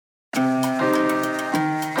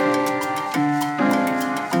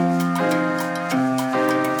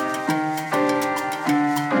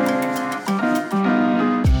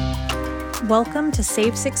Welcome to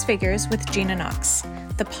Save Six Figures with Gina Knox,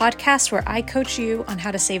 the podcast where I coach you on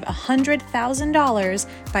how to save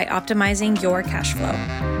 $100,000 by optimizing your cash flow.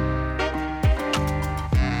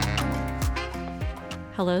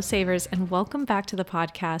 Hello, savers, and welcome back to the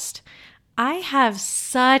podcast. I have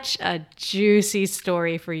such a juicy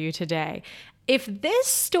story for you today. If this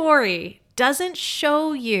story doesn't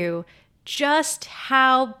show you just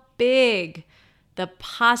how big the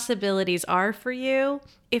possibilities are for you,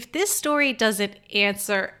 if this story doesn't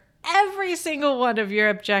answer every single one of your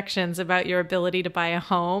objections about your ability to buy a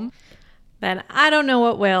home, then I don't know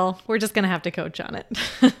what will. We're just going to have to coach on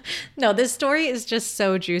it. No, this story is just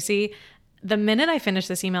so juicy. The minute I finished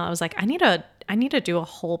this email, I was like, I need to do a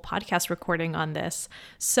whole podcast recording on this.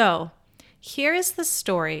 So here is the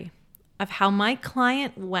story of how my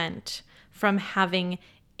client went from having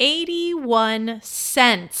 81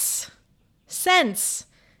 cents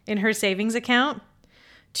in her savings account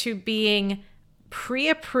to being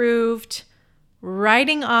pre-approved,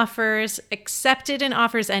 writing offers, accepted in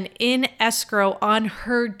offers, and in escrow on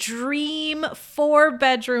her dream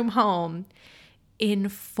 4-bedroom home in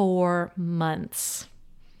 4 months.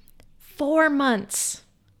 4 months.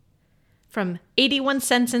 From 81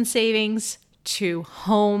 cents in savings to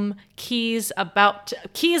home, keys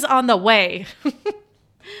on the way.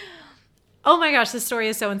 Oh my gosh, this story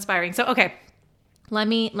is so inspiring. So, okay, let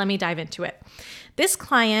me dive into it. This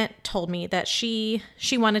client told me that she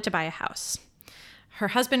wanted to buy a house. Her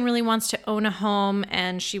husband really wants to own a home,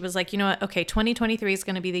 and she was like, you know what? Okay, 2023 is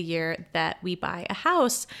going to be the year that we buy a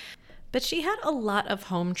house. But she had a lot of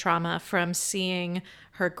home trauma from seeing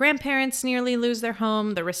her grandparents nearly lose their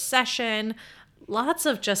home, the recession, lots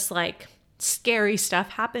of just like scary stuff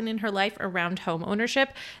happen in her life around home ownership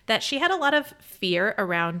that she had a lot of fear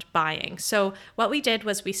around buying. So what we did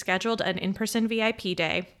was we scheduled an in-person VIP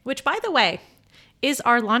day, which, by the way, is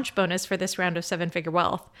our launch bonus for this round of Seven Figure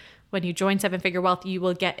Wealth. When you join Seven Figure Wealth, you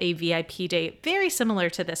will get a VIP day very similar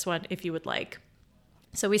to this one if you would like.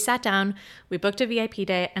 So we sat down, we booked a VIP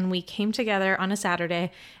day, and we came together on a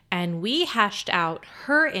Saturday and we hashed out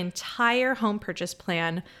her entire home purchase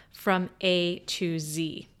plan from A to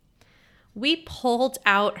Z. We pulled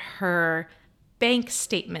out her bank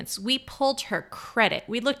statements. We pulled her credit.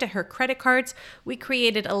 We looked at her credit cards. We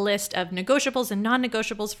created a list of negotiables and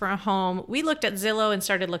non-negotiables for a home. We looked at Zillow and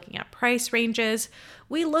started looking at price ranges.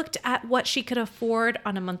 We looked at what she could afford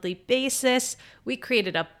on a monthly basis. We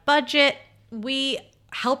created a budget. We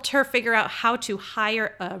helped her figure out how to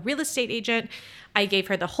hire a real estate agent. I gave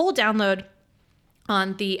her the whole download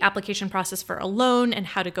on the application process for a loan and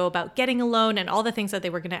how to go about getting a loan and all the things that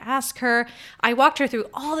they were going to ask her. I walked her through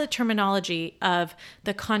all the terminology of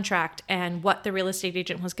the contract and what the real estate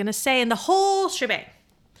agent was going to say and the whole shebang.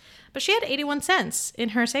 But she had 81 cents in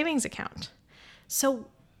her savings account. So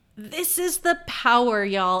this is the power,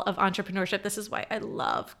 y'all, of entrepreneurship. This is why I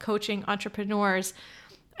love coaching entrepreneurs.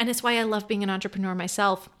 And it's why I love being an entrepreneur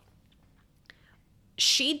myself.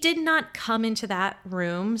 She did not come into that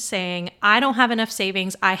room saying, I don't have enough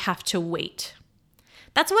savings, I have to wait.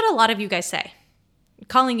 That's what a lot of you guys say. I'm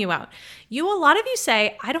calling you out. A lot of you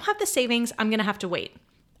say, I don't have the savings, I'm going to have to wait.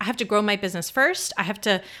 I have to grow my business first.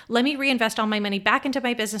 Let me reinvest all my money back into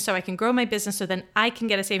my business so I can grow my business so then I can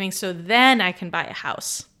get a savings so then I can buy a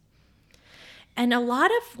house. And a lot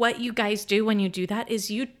of what you guys do when you do that is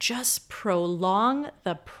you just prolong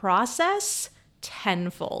the process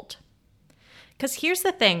tenfold. Because here's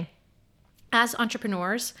the thing, as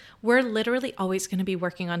entrepreneurs, we're literally always going to be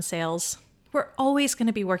working on sales. We're always going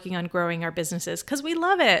to be working on growing our businesses because we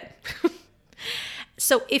love it.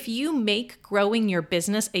 So if you make growing your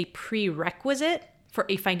business a prerequisite for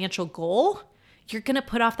a financial goal, you're going to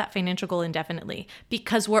put off that financial goal indefinitely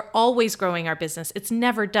because we're always growing our business. It's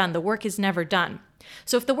never done. The work is never done.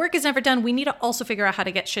 So if the work is never done, we need to also figure out how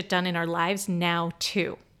to get shit done in our lives now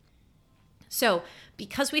too. So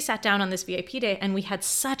because we sat down on this VIP day and we had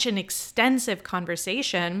such an extensive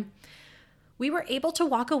conversation, we were able to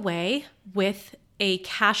walk away with a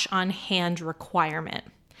cash on hand requirement.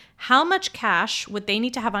 How much cash would they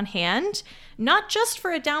need to have on hand? Not just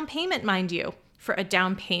for a down payment, mind you, for a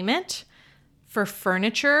down payment, for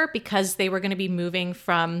furniture, because they were going to be moving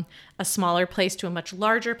from a smaller place to a much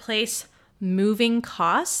larger place, moving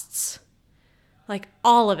costs, like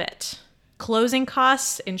all of it, closing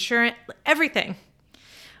costs, insurance, everything.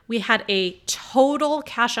 We had a total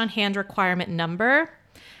cash on hand requirement number.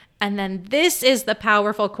 And then this is the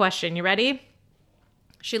powerful question. You ready?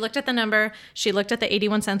 She looked at the number. She looked at the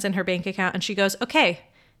 81 cents in her bank account and she goes, okay,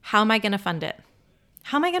 how am I going to fund it?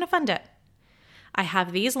 How am I going to fund it? I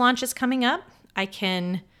have these launches coming up. I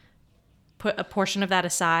can put a portion of that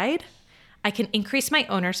aside. I can increase my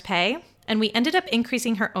owner's pay And we ended up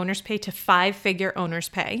increasing her owner's pay to 5-figure owner's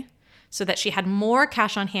pay so that she had more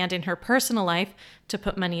cash on hand in her personal life to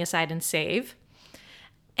put money aside and save.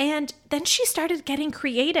 And then she started getting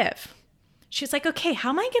creative. She's like, okay,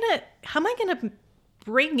 how am I gonna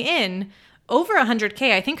bring in over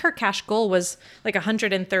 100K? I think her cash goal was like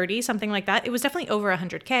 130, something like that. It was definitely over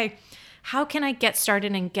 100K. How can I get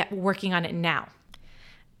started and get working on it now?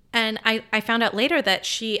 And I found out later that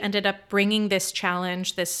she ended up bringing this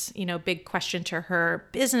challenge, this, big question to her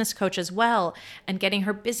business coach as well, and getting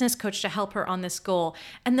her business coach to help her on this goal.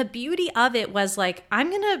 And the beauty of it was like, I'm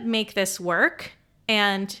going to make this work,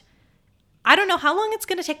 and I don't know how long it's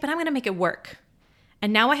going to take, but I'm going to make it work.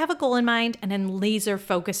 And now I have a goal in mind and then laser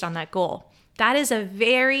focused on that goal. That is a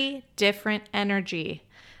very different energy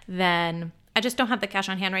than, I just don't have the cash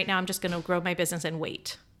on hand right now. I'm just going to grow my business and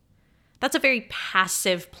wait. That's a very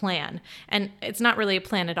passive plan. And it's not really a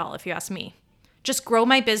plan at all, if you ask me. Just grow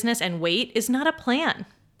my business and wait is not a plan.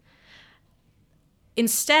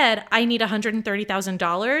 Instead, I need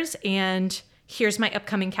 $130,000 and here's my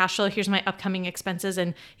upcoming cash flow, here's my upcoming expenses,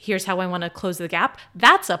 and here's how I want to close the gap.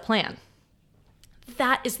 That's a plan.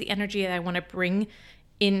 That is the energy that I want to bring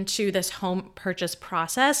into this home purchase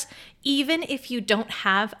process, even if you don't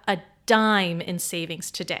have a dime in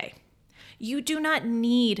savings today. You do not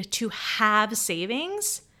need to have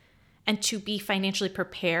savings and to be financially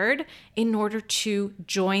prepared in order to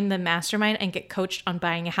join the mastermind and get coached on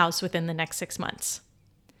buying a house within the next 6 months.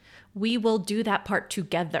 We will do that part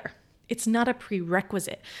together. It's not a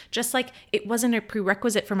prerequisite. Just like it wasn't a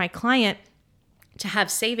prerequisite for my client to have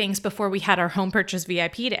savings before we had our home purchase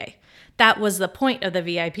VIP day. That was the point of the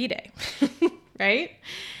VIP day, right?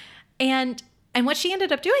 And what she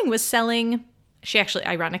ended up doing was selling. She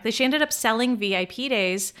ended up selling VIP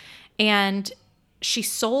days, and she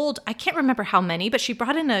sold, I can't remember how many, but she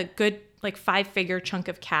brought in a good 5-figure chunk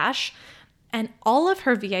of cash, and all of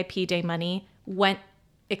her VIP day money went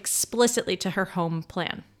explicitly to her home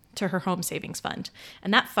plan, to her home savings fund.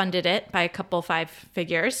 And that funded it by a couple 5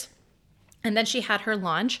 figures. And then she had her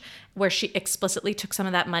launch where she explicitly took some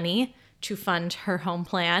of that money to fund her home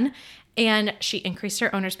plan, and she increased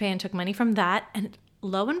her owner's pay and took money from that. And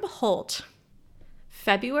lo and behold,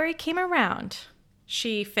 February came around.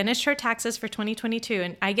 She finished her taxes for 2022,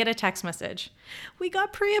 and I get a text message. We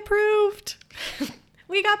got pre-approved.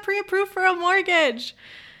 We got pre-approved for a mortgage.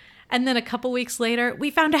 And then a couple weeks later, we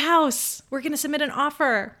found a house. We're going to submit an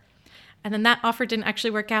offer. And then that offer didn't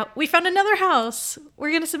actually work out. We found another house. We're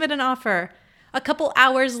going to submit an offer. A couple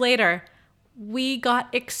hours later, we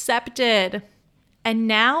got accepted. And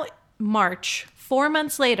now, March, 4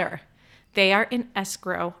 months later, they are in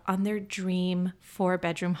escrow on their dream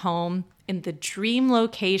 4-bedroom home in the dream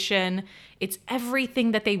location. It's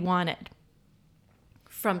everything that they wanted.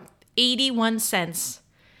 From 81 cents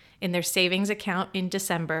in their savings account in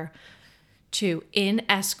December to in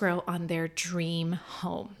escrow on their dream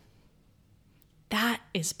home. That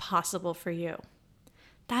is possible for you.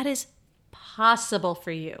 That is possible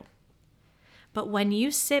for you. But when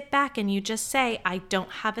you sit back and you just say, I don't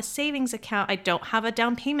have a savings account, I don't have a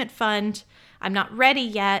down payment fund, I'm not ready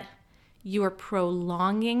yet, you are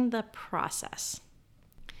prolonging the process.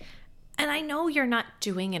 And I know you're not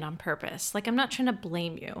doing it on purpose. I'm not trying to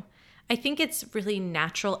blame you. I think it's really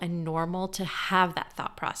natural and normal to have that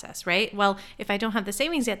thought process, right? Well, if I don't have the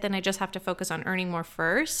savings yet, then I just have to focus on earning more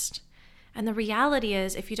first. And the reality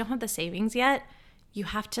is, if you don't have the savings yet, you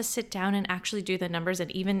have to sit down and actually do the numbers and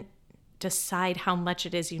even decide how much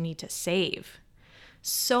it is you need to save.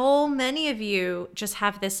 So many of you just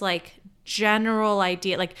have this general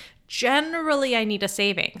idea, generally I need a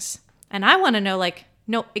savings. And I want to know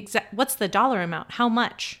what's the dollar amount? How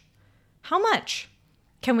much? How much?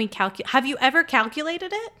 Can we calculate? Have you ever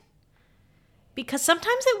calculated it? Because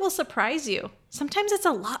sometimes it will surprise you. Sometimes it's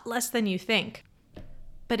a lot less than you think.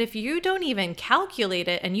 But if you don't even calculate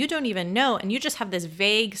it and you don't even know, and you just have this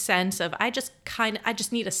vague sense of, I just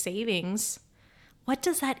need a savings, what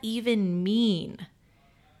does that even mean?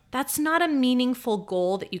 That's not a meaningful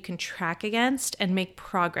goal that you can track against and make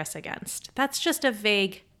progress against. That's just a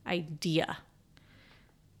vague idea.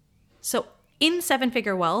 So in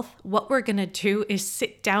 7-Figure Wealth, what we're going to do is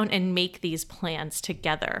sit down and make these plans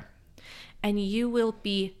together. And you will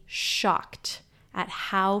be shocked at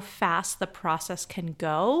how fast the process can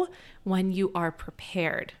go when you are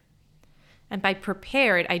prepared. And by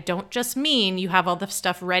prepared, I don't just mean you have all the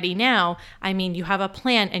stuff ready now. I mean you have a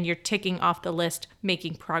plan and you're ticking off the list,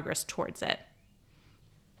 making progress towards it.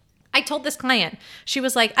 I told this client, she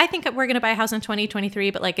was like, I think we're going to buy a house in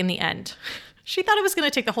 2023, but in the end. She thought it was going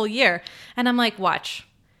to take the whole year. And I'm like, watch,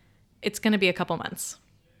 it's going to be a couple months.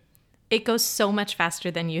 It goes so much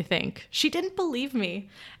faster than you think. She didn't believe me.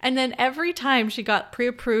 And then every time she got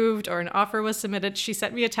pre-approved or an offer was submitted, she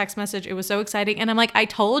sent me a text message. It was so exciting. And I'm like, I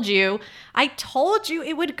told you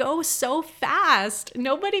it would go so fast.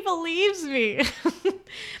 Nobody believes me.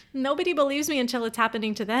 Nobody believes me until it's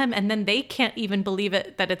happening to them. And then they can't even believe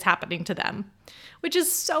it that it's happening to them, which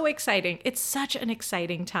is so exciting. It's such an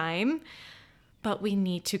exciting time, but we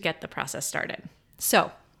need to get the process started.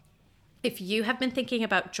 So if you have been thinking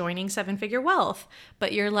about joining Seven Figure Wealth,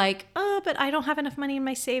 but you're like, oh, but I don't have enough money in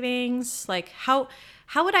my savings. Like how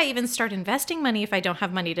would I even start investing money if I don't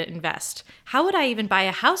have money to invest? How would I even buy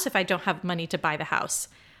a house if I don't have money to buy the house?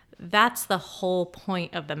 That's the whole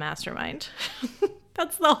point of the mastermind.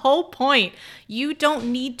 That's the whole point. You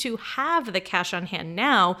don't need to have the cash on hand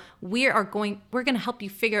now. We're going to help you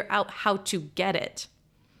figure out how to get it.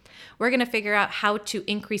 We're going to figure out how to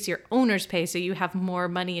increase your owner's pay so you have more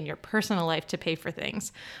money in your personal life to pay for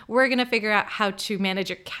things. We're going to figure out how to manage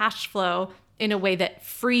your cash flow in a way that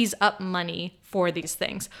frees up money for these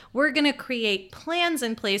things. We're going to create plans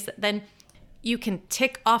in place that then you can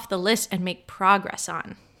tick off the list and make progress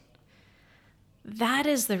on. That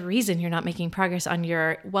is the reason you're not making progress on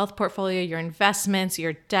your wealth portfolio, your investments,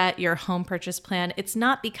 your debt, your home purchase plan. It's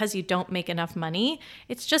not because you don't make enough money.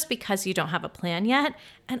 It's just because you don't have a plan yet.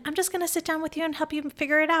 And I'm just going to sit down with you and help you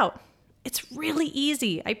figure it out. It's really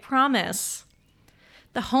easy, I promise.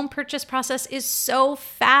 The home purchase process is so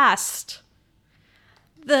fast.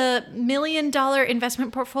 The $1 million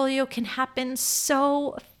investment portfolio can happen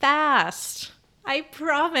so fast. I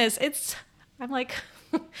promise. I'm like...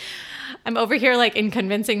 I'm over here like in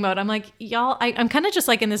convincing mode. I'm like, y'all, I'm kind of just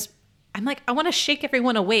like in this, I'm like, I want to shake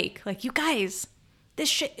everyone awake. Like, you guys, this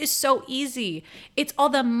shit is so easy. It's all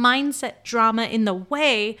the mindset drama in the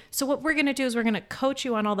way. So what we're going to do is we're going to coach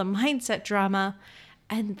you on all the mindset drama.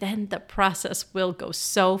 And then the process will go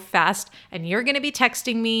so fast. And you're going to be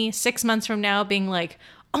texting me 6 months from now being like,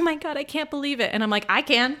 oh my God, I can't believe it. And I'm like, I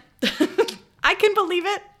can. I can believe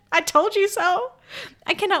it. I told you so.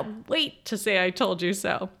 I cannot wait to say I told you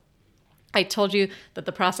so. I told you that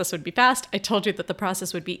the process would be fast. I told you that the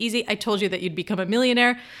process would be easy. I told you that you'd become a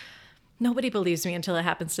millionaire. Nobody believes me until it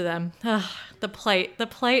happens to them. Ugh, the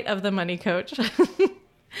plight of the money coach.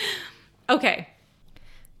 Okay.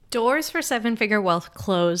 Doors for Seven Figure Wealth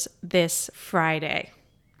close this Friday.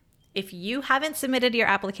 If you haven't submitted your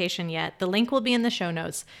application yet, the link will be in the show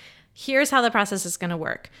notes. Here's how the process is going to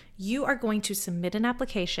work. You are going to submit an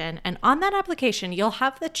application, and on that application, you'll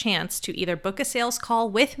have the chance to either book a sales call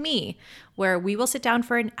with me, where we will sit down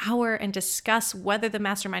for an hour and discuss whether the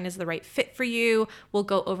mastermind is the right fit for you. We'll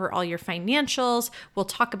go over all your financials. We'll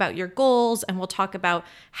talk about your goals, and we'll talk about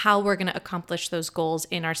how we're going to accomplish those goals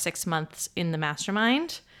in our 6 months in the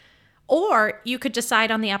mastermind. Or you could decide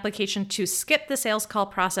on the application to skip the sales call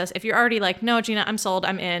process. If you're already like, no, Gina, I'm sold,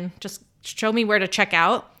 I'm in, just show me where to check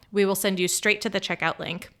out. We will send you straight to the checkout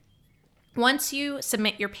link. Once you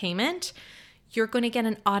submit your payment, you're going to get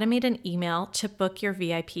an automated email to book your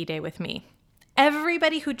VIP day with me.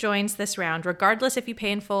 Everybody who joins this round, regardless if you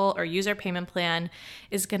pay in full or use our payment plan,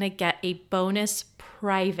 is going to get a bonus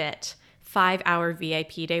private 5-hour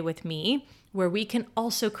VIP day with me, where we can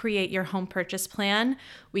also create your home purchase plan,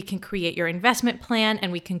 we can create your investment plan,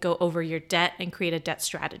 and we can go over your debt and create a debt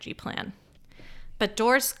strategy plan. But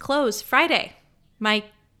doors close Friday.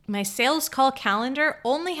 My sales call calendar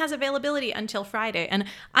only has availability until Friday, and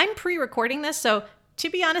I'm pre-recording this, so to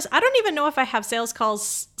be honest, I don't even know if I have sales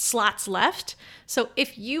calls slots left. So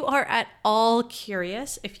if you are at all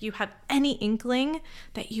curious, if you have any inkling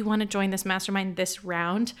that you want to join this mastermind this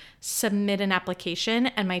round, submit an application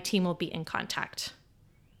and my team will be in contact.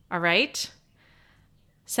 All right?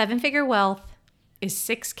 Seven Figure Wealth is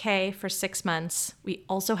 $6,000 for 6 months. We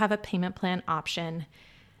also have a payment plan option.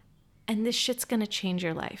 And this shit's going to change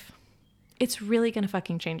your life. It's really going to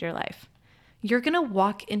fucking change your life. You're going to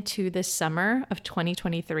walk into this summer of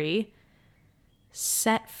 2023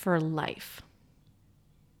 set for life.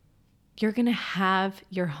 You're going to have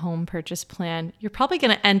your home purchase plan. You're probably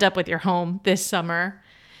going to end up with your home this summer.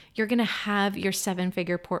 You're going to have your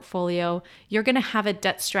 7-figure portfolio. You're going to have a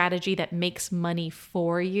debt strategy that makes money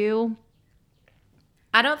for you.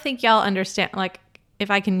 I don't think y'all understand, like,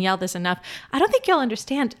 if I can yell this enough, I don't think y'all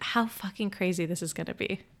understand how fucking crazy this is going to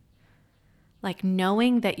be. Like,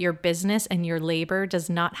 knowing that your business and your labor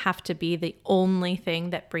does not have to be the only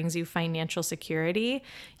thing that brings you financial security.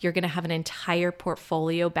 You're going to have an entire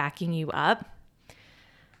portfolio backing you up.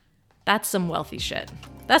 That's some wealthy shit.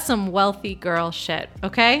 That's some wealthy girl shit,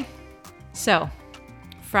 okay? So,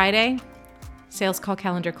 Friday, sales call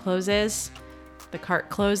calendar closes. The cart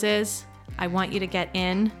closes. I want you to get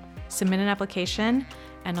in, submit an application,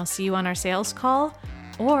 and I'll see you on our sales call,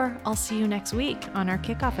 or I'll see you next week on our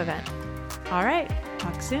kickoff event. All right,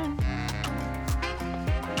 talk soon.